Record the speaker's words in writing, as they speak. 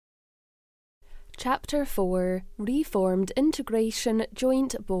Chapter 4 Reformed Integration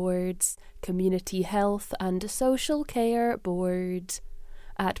Joint Boards, Community Health and Social Care Board.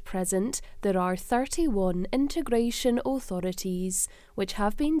 At present, there are 31 integration authorities which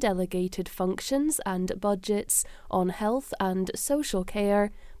have been delegated functions and budgets on health and social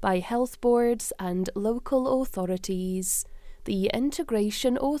care by health boards and local authorities. The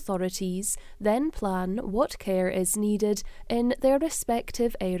integration authorities then plan what care is needed in their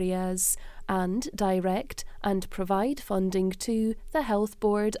respective areas and direct and provide funding to the health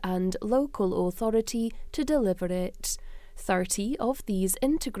board and local authority to deliver it. 30 of these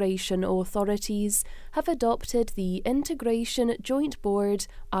integration authorities have adopted the Integration Joint Board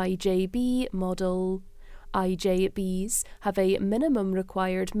IJB model. IJBs have a minimum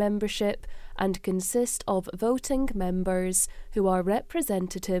required membership and consist of voting members who are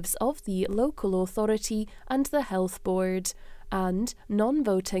representatives of the local authority and the health board, and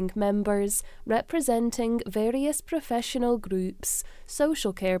non-voting members representing various professional groups,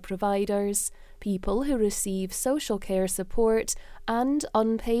 social care providers, people who receive social care support, and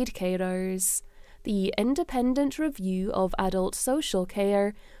unpaid carers. The independent review of adult social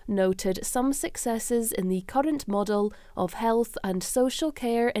care noted some successes in the current model of health and social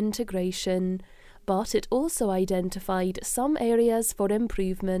care integration, but it also identified some areas for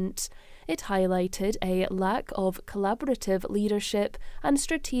improvement. It highlighted a lack of collaborative leadership and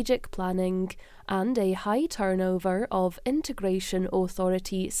strategic planning, and a high turnover of integration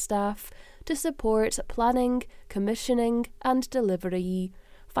authority staff to support planning, commissioning, and delivery.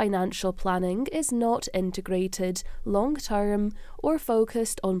 Financial planning is not integrated, long-term, or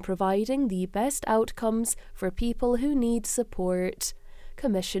focused on providing the best outcomes for people who need support.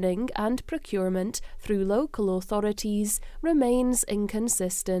 Commissioning and procurement through local authorities remains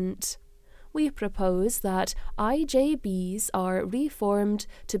inconsistent. We propose that IJBs are reformed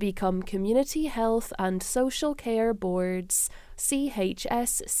to become Community Health and Social Care Boards,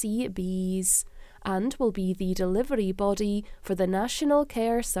 CHSCBs, and will be the delivery body for the National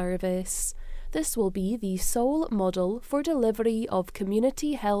Care Service. This will be the sole model for delivery of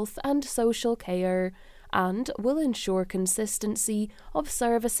community health and social care, and will ensure consistency of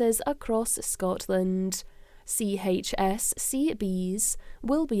services across Scotland. CHSCBs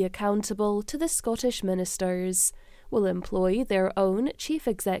will be accountable to the Scottish ministers, will employ their own chief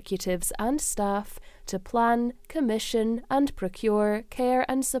executives and staff to plan, commission and procure care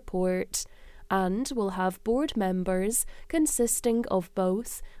and support, and will have board members consisting of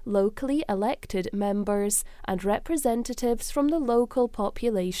both locally elected members and representatives from the local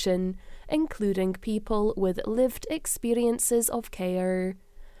population, including people with lived experiences of care.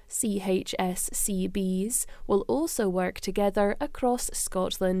 CHSCBs will also work together across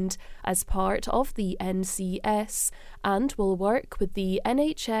Scotland as part of the NCS and will work with the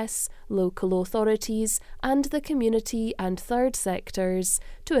NHS, local authorities and the community and third sectors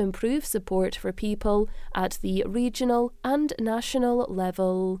to improve support for people at the regional and national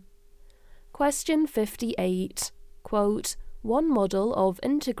level. Question 58. Quote, "One model of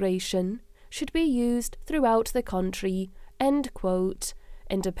integration should be used throughout the country." End quote.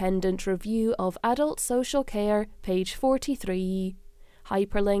 Independent Review of Adult Social Care, page 43.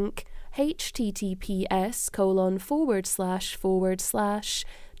 Hyperlink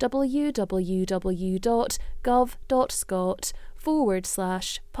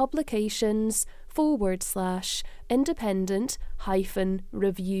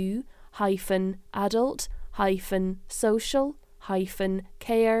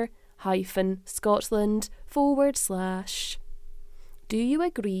Do you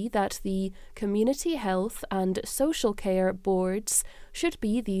agree that the Community Health and Social Care Boards should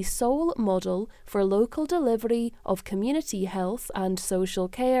be the sole model for local delivery of community health and social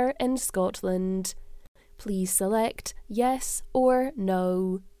care in Scotland? Please select yes or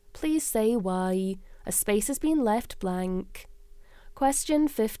no. Please say why. A space has been left blank. Question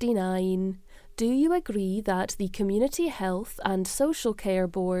 59. Do you agree that the Community Health and Social Care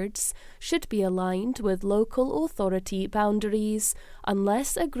Boards should be aligned with local authority boundaries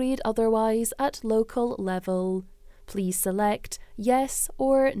unless agreed otherwise at local level? Please select yes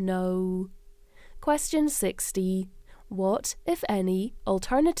or no. Question 60. What, if any,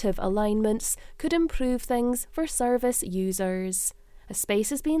 alternative alignments could improve things for service users? A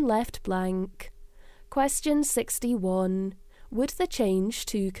space has been left blank. Question 61. Would the change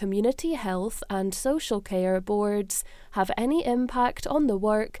to Community Health and Social Care Boards have any impact on the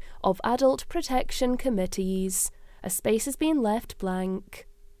work of adult protection committees? A space has been left blank.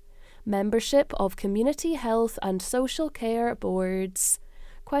 Membership of Community Health and Social Care Boards.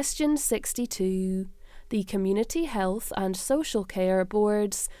 Question 62. The Community Health and Social Care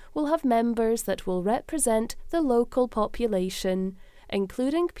Boards will have members that will represent the local population,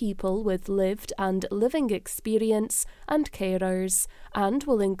 including people with lived and living experience and carers, and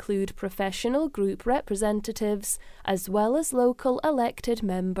will include professional group representatives as well as local elected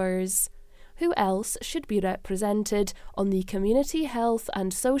members. Who else should be represented on the Community Health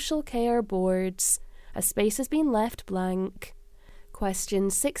and Social Care Boards? A space has been left blank. Question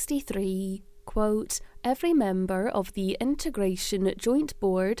 63. Quote, every member of the Integration Joint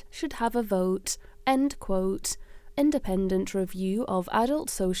Board should have a vote. End quote. Independent Review of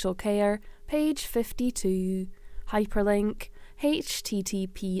Adult Social Care, page 52. Hyperlink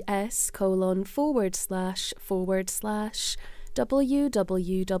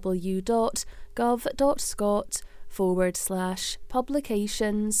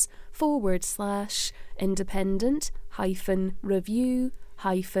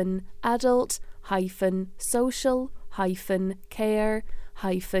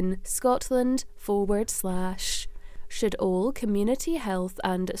Should all Community Health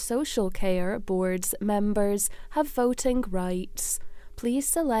and Social Care Boards members have voting rights? Please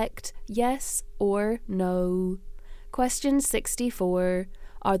select yes or no. Question 64.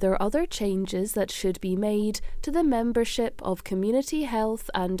 Are there other changes that should be made to the membership of Community Health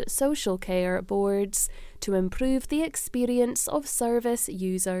and Social Care Boards to improve the experience of service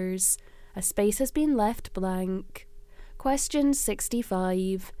users? A space has been left blank. Question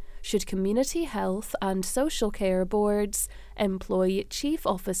 65. Should Community Health and Social Care Boards employ chief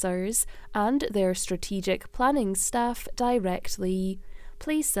officers and their strategic planning staff directly?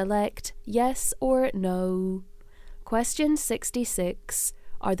 Please select yes or no. Question 66.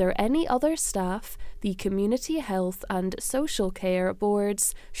 Are there any other staff the Community Health and Social Care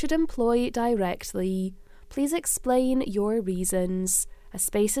Boards should employ directly? Please explain your reasons. A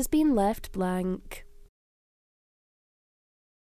space has been left blank.